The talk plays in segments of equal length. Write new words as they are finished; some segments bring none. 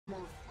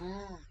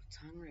Oh,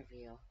 tongue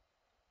reveal.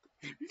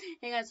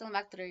 Hey guys, welcome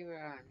back to the review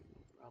on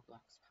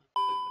Roblox.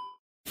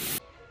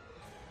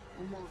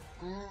 Oh my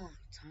god,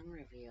 tongue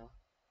reveal.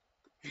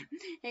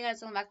 Hey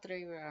guys, welcome back to the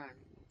review on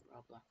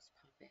Roblox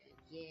Puppet.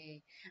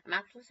 Yay. I'm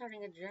actually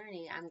starting a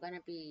journey. I'm gonna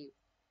be,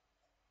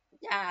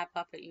 yeah, a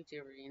puppet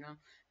YouTuber, you know.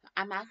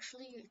 I'm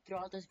actually,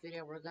 throughout this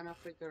video, we're gonna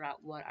figure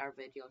out what our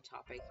video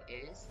topic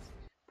is.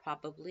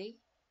 Probably.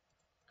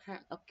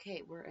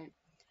 Okay,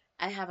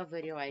 I have a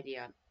video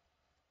idea.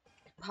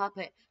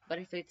 Puppet, but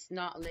if it's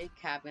not Lake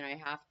Cabin, I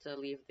have to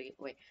leave the,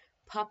 wait,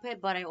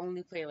 Puppet, but I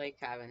only play Lake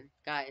Cabin.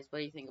 Guys, what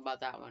do you think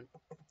about that one?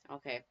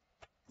 Okay,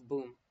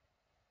 boom.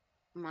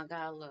 Oh my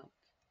god, look.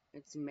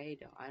 It's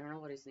Mado. I don't know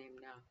what his name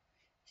now.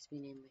 He's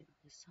been named Mado.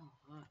 He's so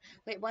hot.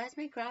 Wait, why is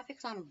my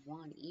graphics on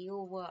 1? Ew,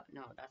 what?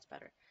 No, that's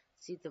better.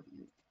 See, that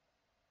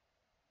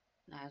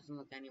doesn't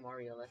look any more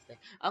realistic.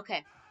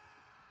 Okay.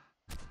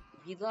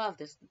 We love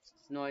this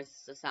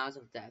noise, the sounds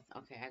of death.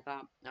 Okay, I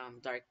got,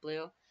 dark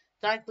blue.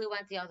 Dark blue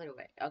went the other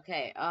way.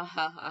 Okay,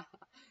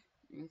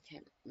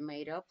 okay,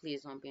 Mado,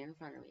 please don't be in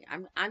front of me.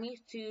 I'm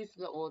used to use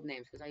the old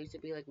names because I used to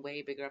be like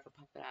way bigger of a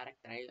puppet addict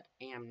than I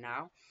am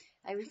now.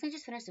 I recently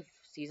just finished a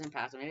season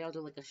pass. Maybe I'll do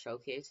like a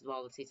showcase with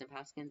all the season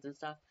pass skins and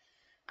stuff.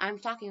 I'm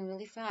talking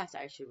really fast.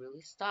 I should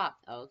really stop.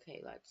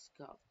 Okay, let's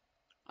go.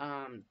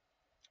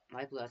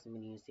 Light blue hasn't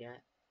been used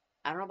yet.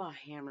 I don't know about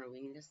hammer.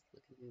 We need to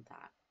look into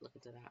that. Look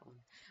into that one.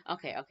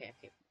 Okay, okay,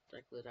 okay.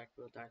 Dark blue, dark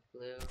blue, dark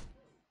blue.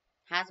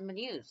 Hasn't been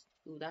used.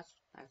 Ooh, that's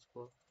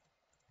cool.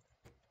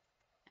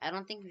 I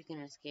don't think we can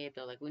escape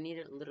though. Like we need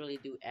to literally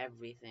do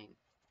everything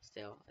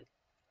still. Like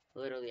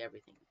literally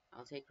everything.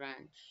 I'll take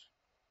wrench.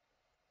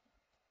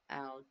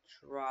 I'll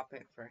drop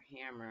it for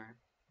hammer.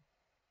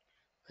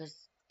 Because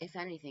if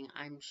anything,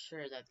 I'm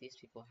sure that these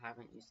people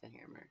haven't used the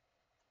hammer.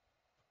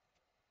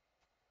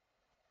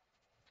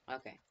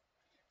 Okay.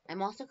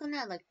 I'm also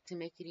gonna like to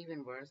make it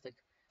even worse,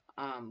 like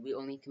we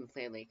only can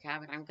play Lake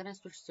Cabin. I'm gonna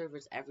switch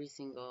servers every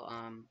single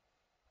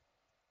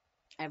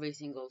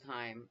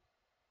time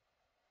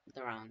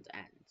the round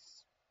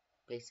ends.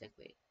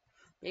 Basically.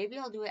 Maybe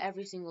I'll do it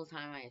every single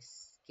time I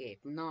escape.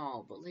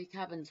 No, but Lake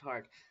Cabin's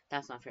hard.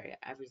 That's not fair.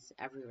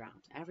 Every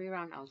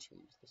round I'll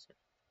change the server.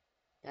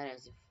 That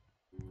is if.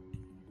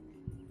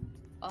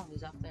 Oh,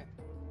 he's up there.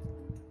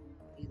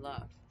 He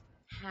left.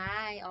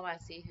 Hi. Oh, I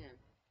see him.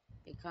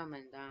 He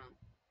coming down.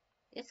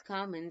 It's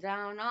coming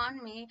down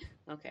on me.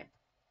 Okay.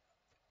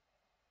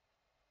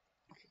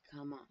 Okay,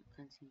 come on.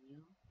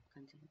 Continue.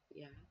 Continue.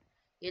 Yeah.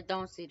 You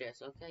don't see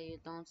this, okay? You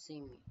don't see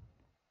me.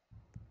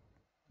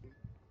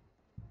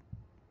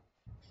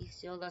 He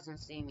still doesn't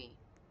see me.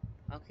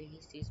 Okay, he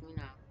sees me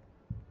now.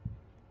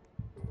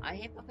 I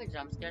hate puppet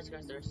jump scares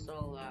because they're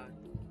so loud.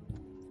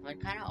 They're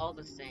kind of all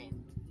the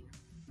same.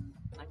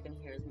 I can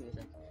hear his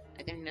music.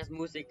 I can hear his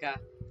musica.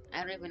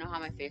 I don't even know how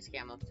my face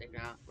cam looks like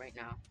right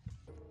now.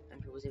 And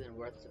if it was even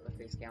worth to put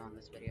face cam on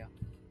this video.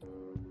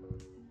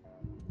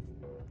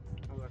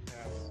 Oh, look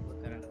at us.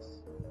 Look at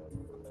us.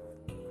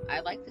 I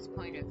like this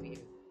point of view.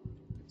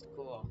 It's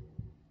cool.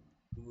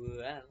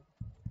 Wow.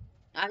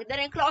 I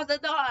didn't close the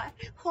door.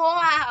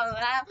 Wow.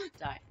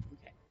 Sorry.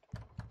 Okay.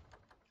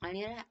 I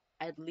need to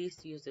at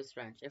least use this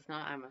wrench. If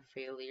not, I'm a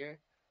failure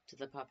to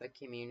the puppet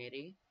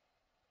community.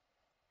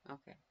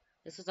 Okay.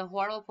 This is a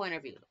horrible point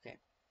of view. Okay.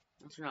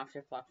 I'll turn off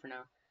shift lock for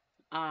now.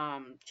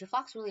 Shift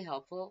lock's really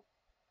helpful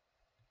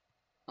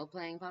while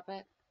playing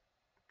puppet.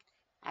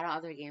 I know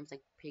other games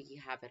like Piggy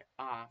have it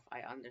off.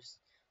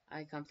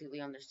 I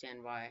completely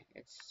understand why.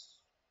 It's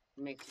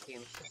makes the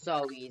game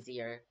so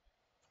easier.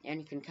 And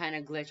you can kind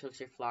of glitch with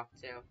shift lock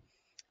too.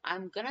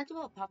 I'm gonna do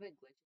a puppet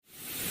glitch.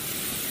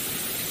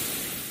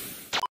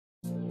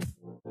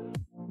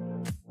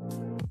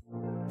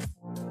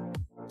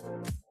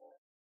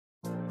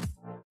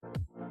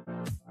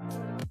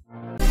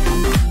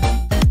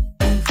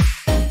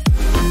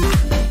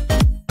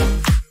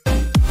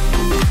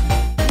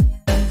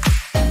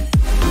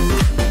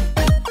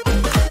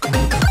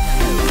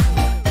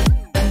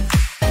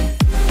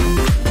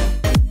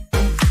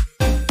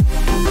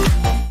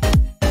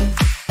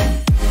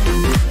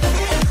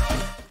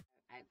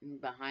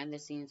 Behind the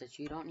scenes that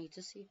you don't need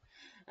to see.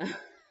 Like,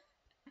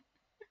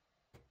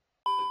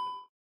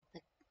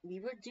 we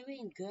were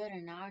doing good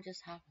and now I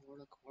just have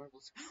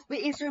horrible.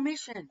 Wait,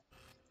 intermission!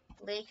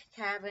 Lake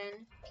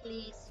Cabin,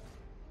 please.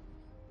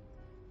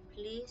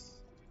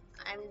 Please.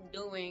 I'm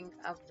doing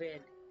a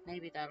vid.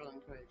 Maybe that'll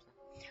encourage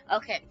them.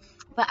 Okay,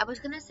 but I was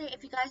gonna say,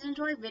 if you guys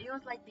enjoy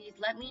videos like these,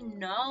 let me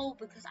know,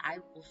 because I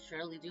will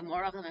surely do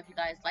more of them if you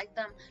guys like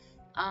them.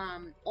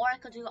 Or I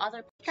could do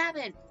other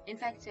cabin,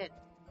 infected,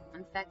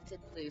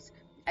 please.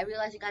 I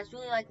realize you guys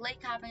really like Lake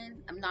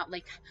Cabin. I'm not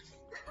like,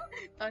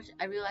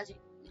 I realize you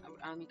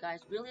guys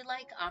really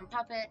like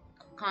puppet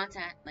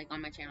content, like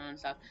on my channel and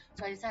stuff.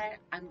 So I decided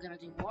I'm gonna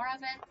do more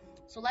of it.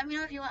 So let me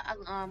know if you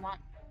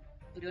want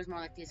videos more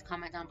like these.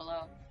 Comment down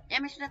below,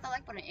 and make sure to hit the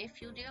like button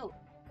if you do.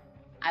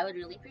 I would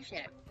really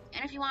appreciate it.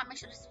 And if you want, make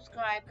sure to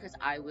subscribe, because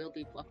I will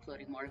be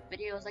uploading more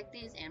videos like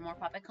these and more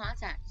puppet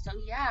content. So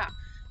yeah,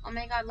 Oh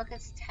my god, look,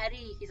 it's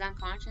Teddy. He's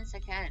unconscious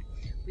again.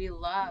 We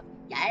love.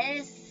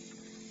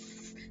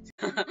 Yes!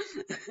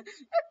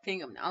 Ping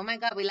him. Oh my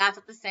god, we laughed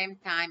at the same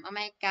time. Oh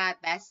my god,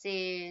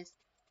 besties.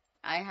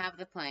 I have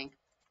the plank.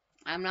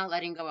 I'm not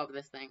letting go of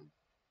this thing.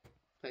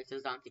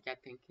 Places on to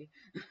get Pinky.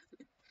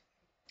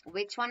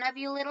 Which one of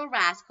you little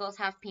rascals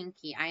have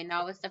Pinky? I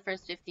know it's the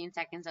first 15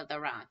 seconds of the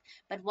round,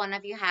 but one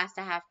of you has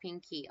to have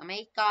Pinky. Oh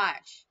my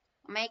gosh.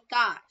 Oh my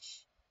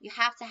gosh. You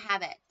have to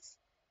have it.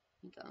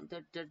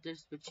 They're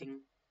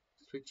switching.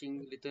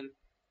 Switching little.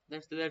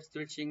 They're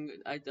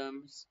switching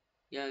items.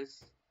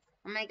 Yes.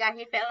 Oh my god,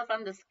 he fell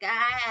from the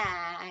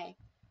sky.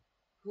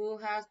 Who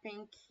has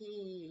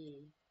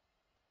Pinky?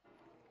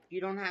 You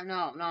don't have.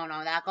 No.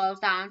 That goes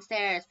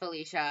downstairs,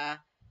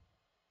 Felicia.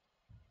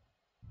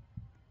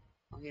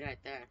 Oh, he right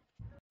there.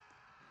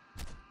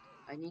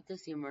 I need to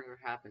see murder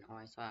happen. Oh,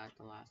 I saw it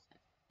the last time.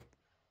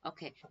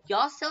 Okay,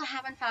 y'all still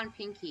haven't found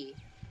Pinky.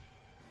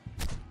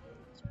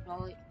 It's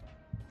probably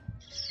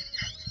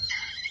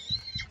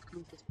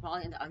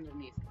in the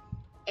underneath.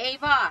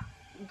 Ava,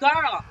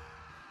 girl,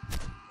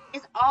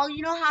 is all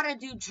you know how to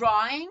do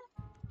drawing?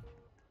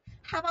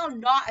 How about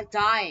not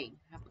dying?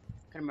 I'm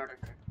gonna murder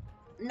her.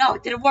 No,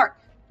 it didn't work.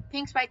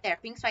 Pink's right there.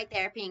 Pink's right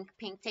there. Pink,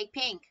 take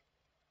pink.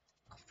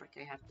 Oh frick!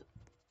 I have to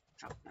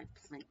drop my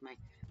plank,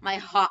 my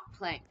hot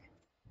plank,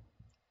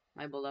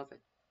 my beloved.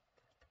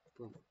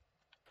 Boom.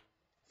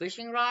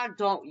 Fishing rod,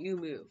 don't you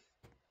move.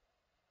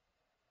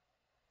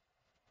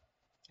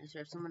 I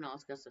swear if someone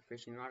else gets the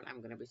fishing rod,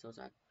 I'm gonna be so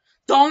sad.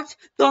 Don't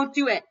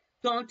do it.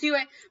 Don't do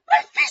it.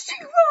 My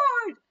fishing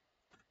rod!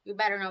 You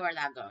better know where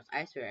that goes.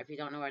 I swear, if you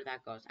don't know where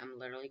that goes, I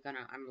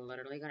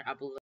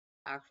will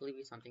actually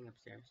be something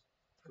upstairs.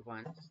 For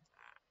once.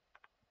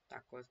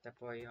 Tacos de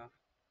pollo.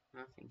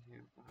 Nothing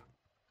here. Wow.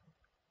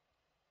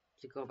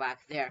 To go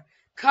back there.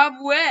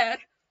 Come where?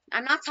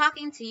 I'm not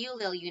talking to you,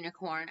 little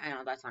unicorn. I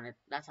know that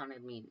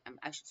sounded mean.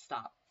 I should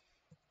stop.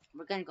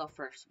 We're gonna go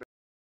first.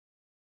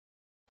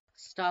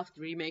 Stuffed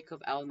remake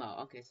of Elmo.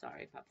 Okay,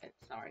 sorry, puppet.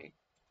 Sorry.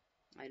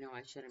 I know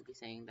I shouldn't be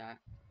saying that.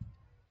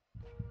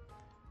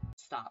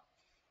 Stop.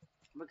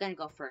 We're gonna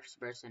go first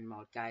person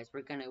mode, guys.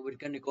 We're gonna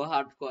go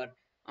hardcore.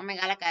 Oh my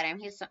god, look at him.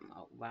 He's something.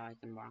 Oh wow, I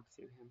can walk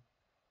through him.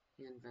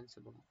 He's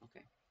invincible.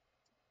 Okay.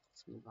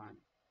 Let's move on.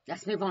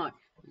 Let's move on.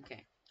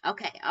 Okay.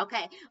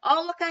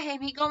 Oh, look at him.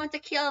 He's going to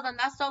kill them.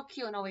 That's so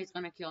cute. No, he's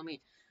gonna kill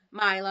me.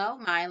 Milo,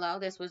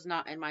 this was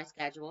not in my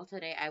schedule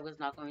today. I was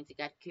not going to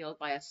get killed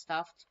by a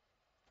stuffed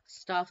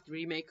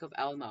remake of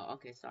Elmo.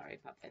 Okay, sorry,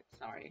 puppet.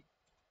 Sorry.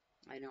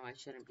 I know I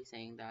shouldn't be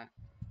saying that.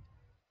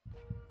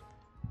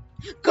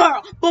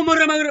 Girl!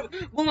 Boomerang!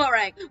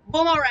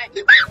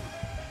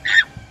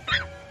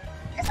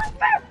 It's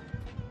unfair!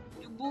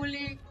 You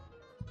bully!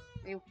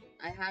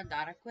 I had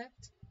that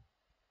equipped?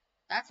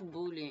 That's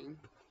bullying.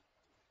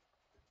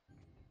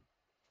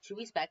 Should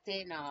we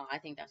spectate? No, I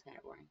think that's kind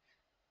of boring.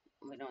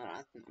 Wait, no,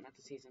 not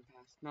the season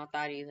pass. Not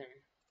that either.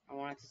 I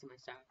wanted to see my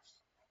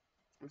stats.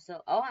 I'm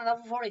still. Oh, I'm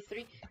level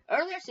 43.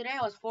 Earlier today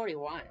I was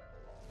 41.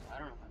 I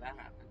don't know how that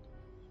happened.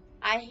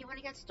 I hate when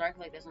it gets dark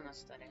like this on the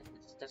study.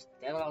 It's just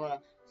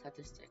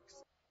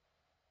statistics.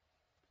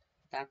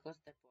 That goes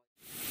the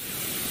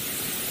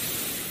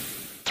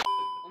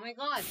Oh my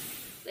god!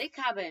 Lake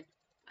cabin!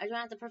 I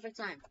joined at the perfect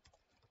time.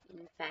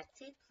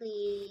 Infected,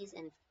 please.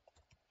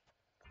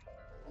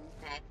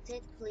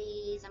 Infected,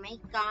 please. Oh my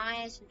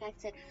gosh,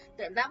 infected.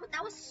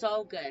 That was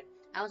so good.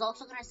 I was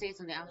also gonna say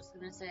something. I was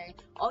gonna say,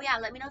 oh yeah,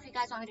 let me know if you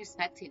guys want me to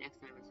spectate next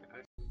time.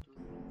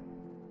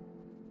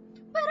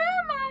 Where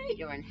am I?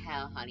 You're in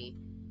hell, honey.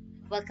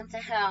 Welcome to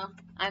hell.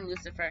 I'm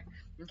Lucifer.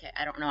 Okay,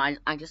 I don't know.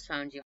 I just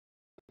found you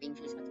being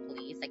chased by the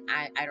police. Like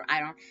I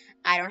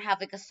don't have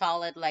like a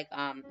solid like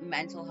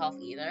mental health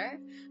either.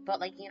 But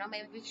like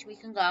maybe we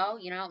can go.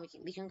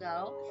 We can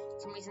go.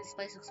 Some reason this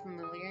place looks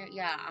familiar.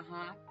 Yeah.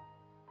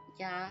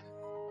 Yeah.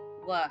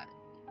 What?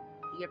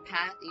 Your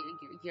path.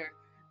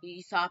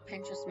 You saw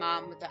Pinterest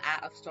mom with the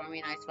at of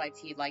Stormy Nights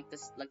YT like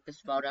this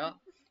photo.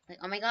 Like,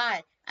 oh my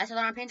god, I saw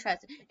that on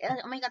Pinterest.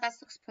 Oh my god, that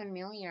looks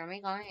familiar. Oh my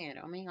god.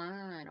 I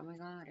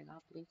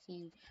got blue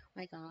key. Oh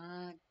my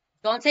god.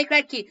 Don't take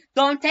red key.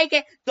 Don't take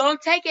it.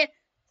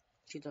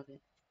 She took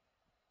it.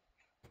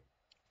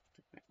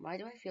 Why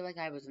do I feel like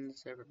I was in the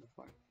server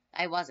before?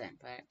 I wasn't,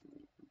 but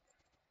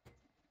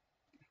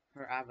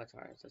her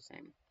avatar is the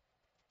same.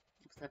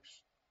 Except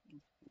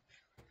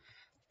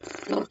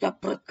the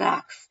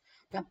pickaxe.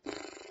 The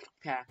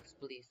pickaxe,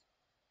 please.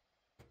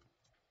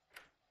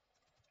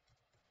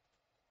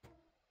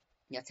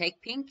 Yeah,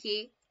 take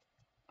Pinky.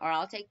 Or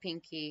I'll take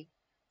Pinky.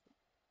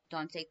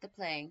 Don't take the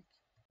plank.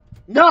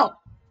 No!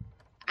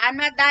 I'm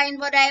not dying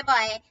today,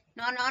 boy.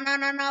 No, boy.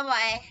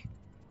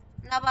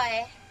 No,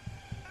 boy.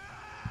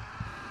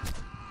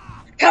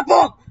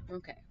 Kaboom!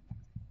 Okay.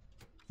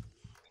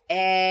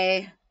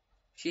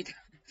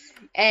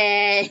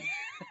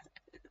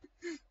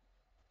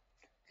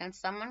 Can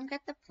someone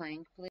get the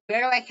plank, please?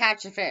 Where do I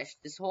catch a fish?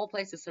 This whole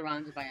place is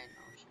surrounded by an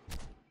ocean.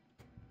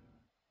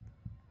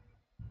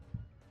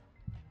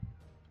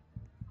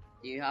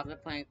 Do you have the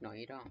plank? No,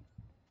 you don't.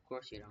 Of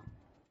course you don't.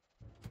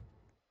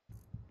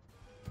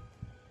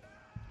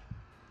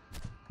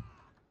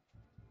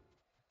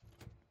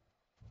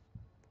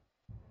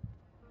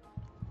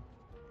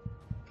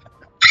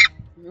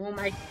 Oh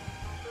my.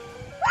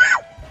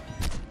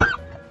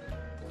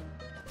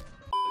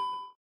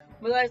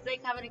 We guys, they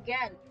have it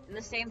again in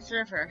the same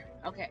server.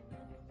 Okay.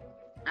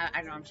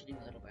 I know I'm cheating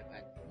a little bit,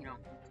 but you know,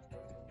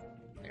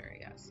 there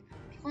he goes.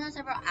 People on the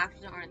server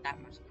actually aren't that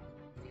much.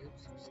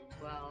 Oops,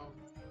 12,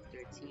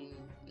 13,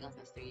 11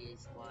 plus 3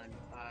 is 1,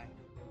 5.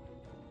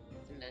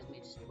 And that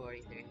means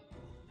 43.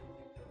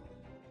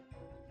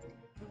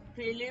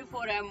 Pili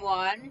for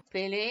M1.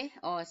 Pili?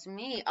 Oh, it's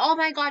me. Oh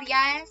my god,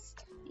 yes!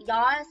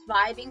 Yes,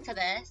 vibing to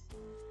this.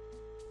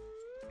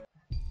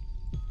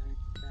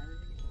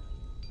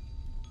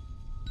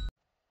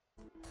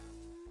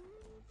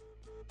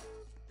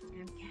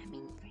 I'm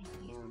coming for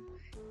you.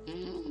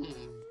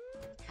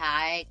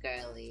 Hi,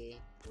 girly.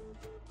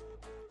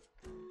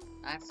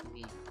 That's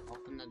me.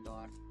 Open the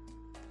door.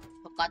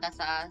 Look at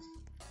us.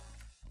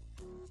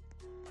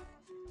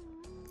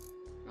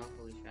 Oh,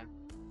 Felicia.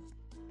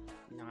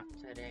 Not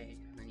today,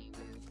 honey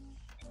boo.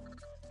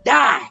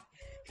 Die!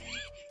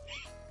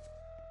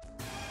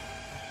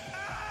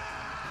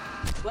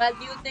 Where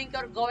do you think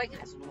you're going? No!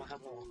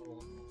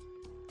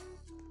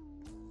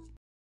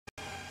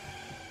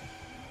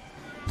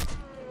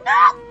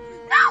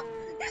 No!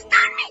 It's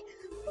not me!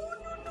 No,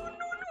 no, no, no, no,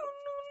 no,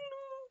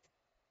 no.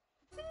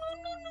 No,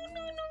 no, no,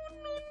 no, no,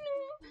 no, no.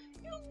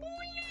 You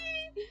bully!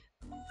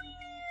 Bully!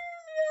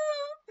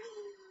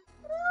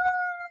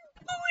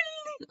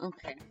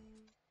 Okay.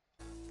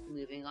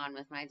 Moving on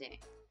with my day.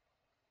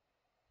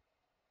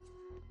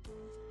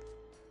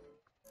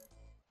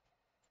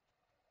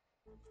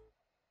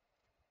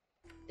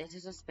 This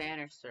is a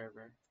Spanish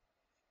server.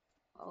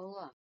 Oh,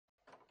 look.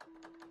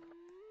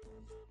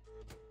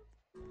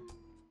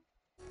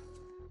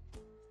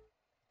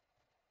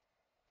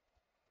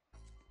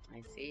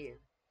 I see you.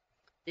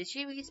 Did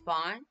she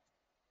respawn?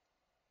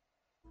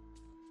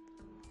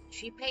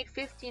 She paid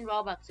 15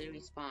 Robux to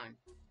respawn.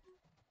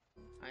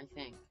 I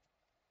think.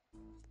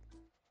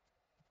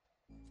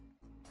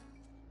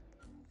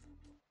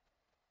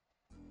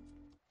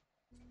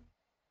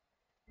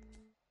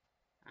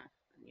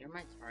 You're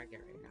my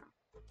target right now.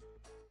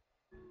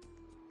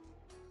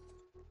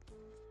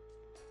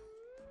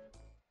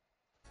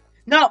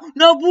 No!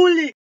 No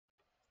bully!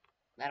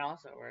 That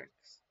also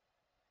works.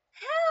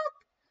 Help!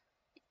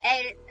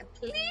 Hey,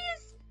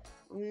 please?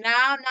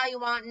 Now you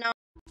want no.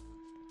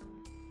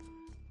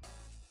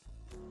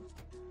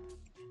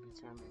 I'm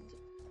determined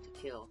to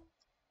kill.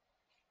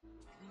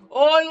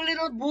 Oh, you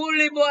little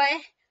bully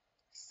boy!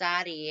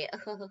 Sorry.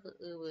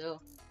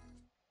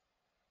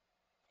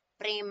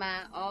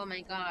 Prima. Oh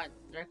my god.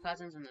 They're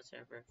cousins in the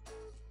server.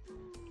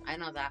 I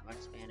know that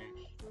much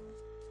Spanish.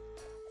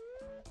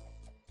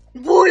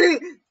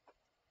 Bully!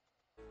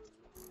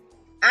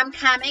 I'm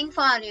coming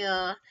for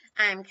you.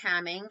 I'm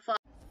coming for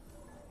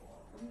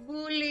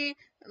bully.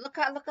 Look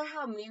at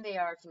how mean they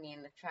are to me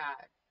in the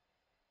chat.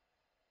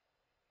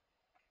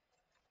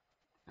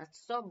 That's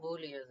so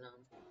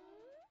bullyism.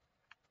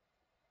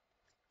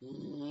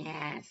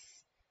 Yes.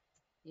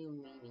 You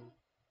meanie.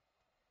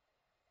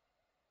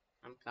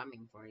 I'm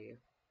coming for you.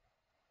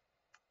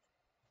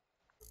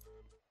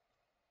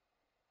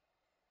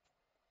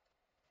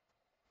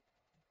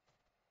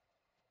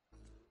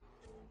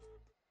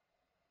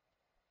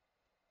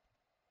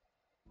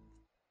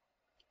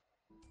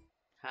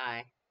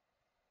 Hi.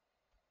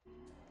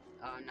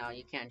 Oh no,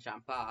 you can't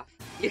jump off.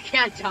 You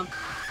can't jump.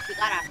 You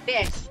got a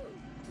fish.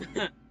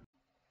 I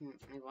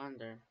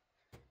wonder.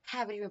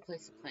 Haven't even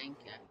placed a plank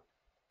yet.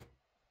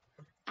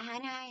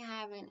 And I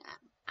haven't.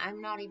 I'm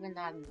not even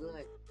that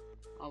good.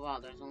 Oh wow,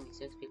 there's only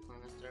 6 people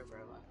on the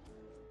server left.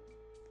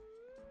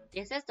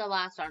 This is the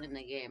last round in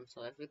the game,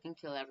 so if we can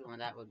kill everyone,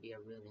 that would be a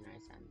really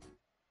nice ending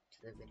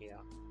to the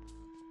video.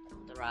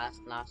 The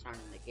last round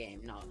in the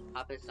game. No, the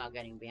puppet's not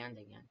getting banned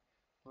again.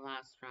 The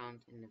last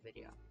round in the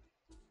video.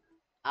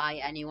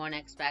 Anyone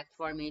expect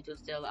for me to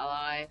still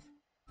alive?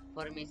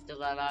 For me still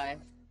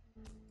alive?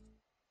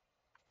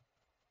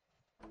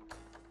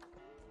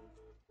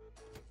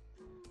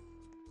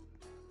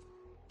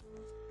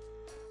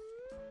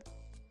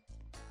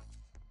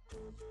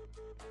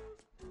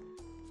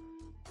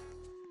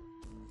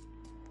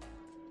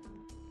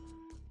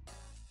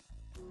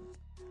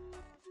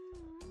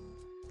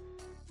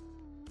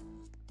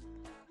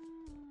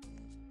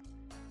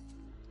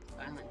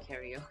 Silent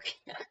karaoke.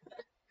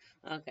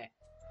 Okay.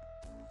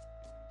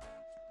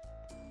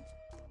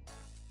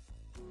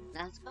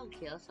 Let's go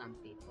kill some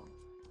people.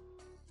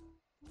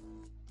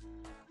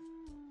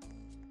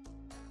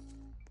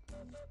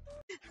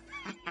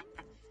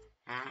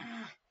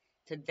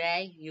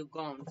 Today you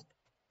gon'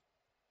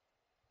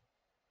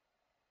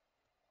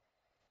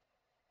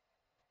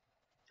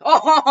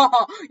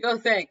 Oh, you'll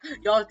think.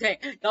 Oh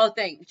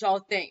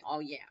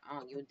yeah,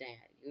 oh you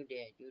dead.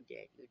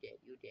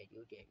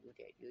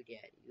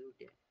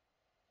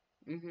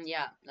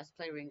 Yeah, let's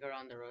play Ring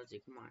Around the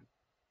Rosie, come on.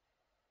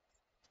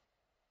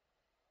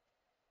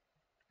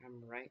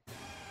 I'm right.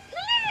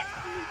 Please!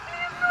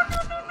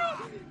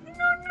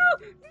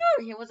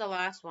 No! He was the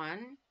last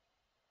one.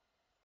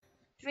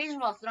 It's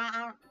reasonable. Turn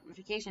on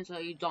notifications so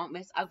you don't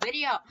miss a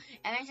video.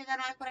 And make sure that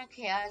I put in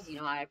chaos. You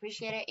know, I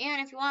appreciate it. And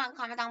if you want,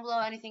 comment down below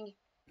anything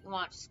you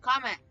want. Just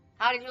comment.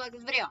 How did you like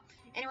this video?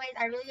 Anyways,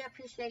 I really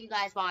appreciate you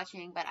guys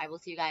watching, but I will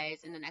see you guys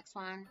in the next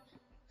one.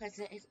 Because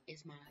it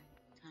is my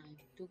time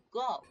to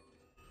go.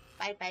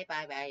 Bye, bye,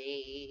 bye, bye.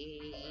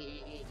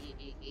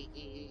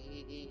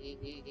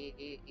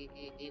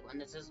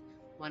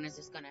 When is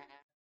this gonna happen?